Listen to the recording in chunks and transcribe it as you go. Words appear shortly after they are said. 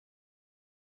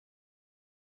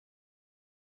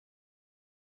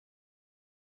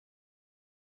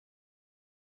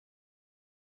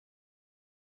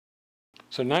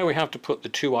So now we have to put the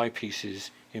two eyepieces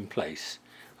in place,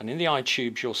 and in the eye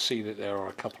tubes you'll see that there are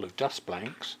a couple of dust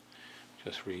blanks.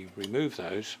 Just remove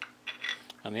those,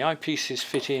 and the eyepieces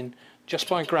fit in just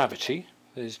by gravity.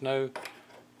 There's no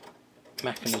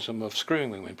mechanism of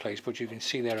screwing them in place, but you can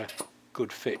see they're a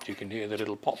good fit. You can hear the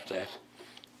little pop there.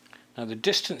 Now the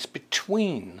distance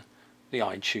between the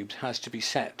eye tubes has to be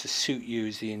set to suit you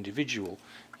as the individual,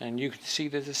 and you can see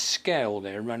there's a scale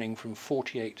there running from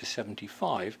 48 to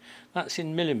 75. That's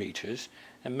in millimeters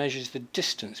and measures the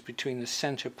distance between the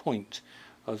center point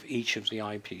of each of the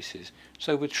eyepieces.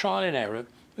 So with trial and error,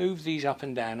 move these up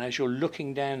and down as you're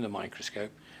looking down the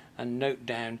microscope and note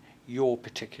down your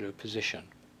particular position.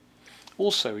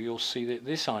 Also, you'll see that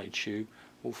this eye tube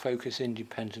will focus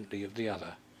independently of the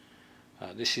other.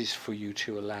 This is for you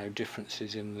to allow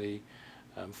differences in the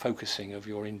focusing of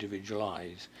your individual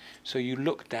eyes. So you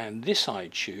look down this eye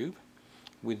tube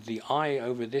with the eye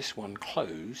over this one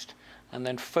closed, and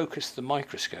then focus the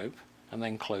microscope, and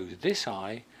then close this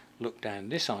eye, look down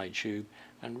this eye tube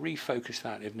and refocus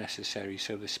that if necessary,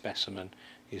 so the specimen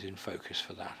is in focus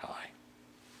for that eye.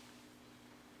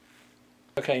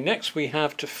 Okay, next we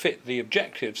have to fit the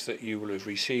objectives that you will have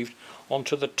received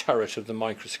onto the turret of the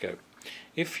microscope.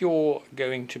 If you're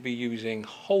going to be using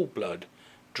whole blood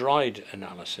dried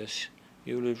analysis,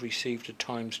 you will have received a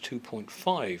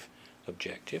 ×2.5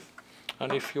 objective,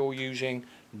 and if you're using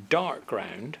dark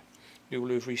ground, you will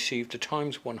have received a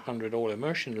 ×100 oil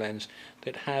immersion lens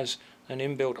that has an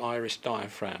inbuilt iris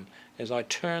diaphragm. As I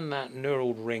turn that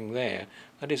knurled ring there,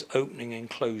 that is opening and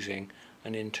closing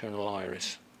an internal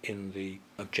iris in the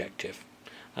objective.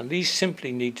 And these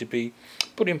simply need to be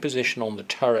put in position on the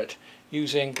turret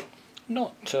using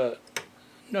no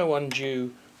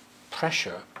undue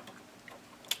pressure,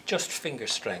 just finger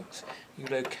strength. You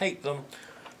locate them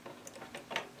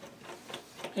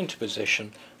into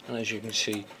position, and as you can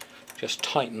see, just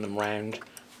tighten them round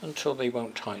until they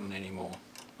won't tighten anymore.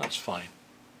 That's fine.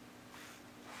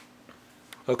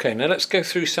 Okay, now let's go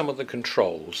through some of the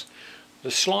controls.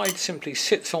 The slide simply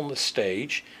sits on the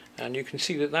stage, and you can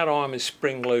see that that arm is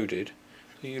spring loaded.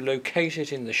 So you locate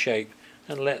it in the shape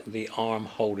and let the arm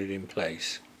hold it in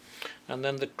place. And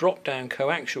then the drop down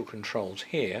coaxial controls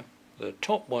here, the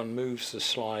top one moves the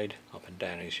slide up and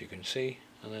down, as you can see,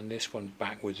 and then this one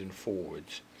backwards and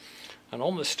forwards. And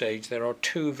on the stage there are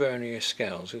two vernier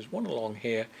scales. There's one along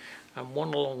here and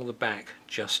one along the back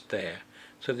just there,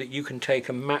 so that you can take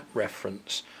a map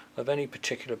reference of any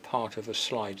particular part of a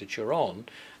slide that you're on,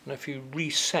 and if you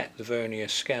reset the vernier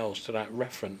scales to that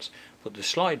reference, put the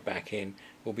slide back in,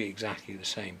 it will be exactly the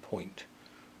same point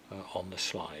on the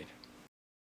slide.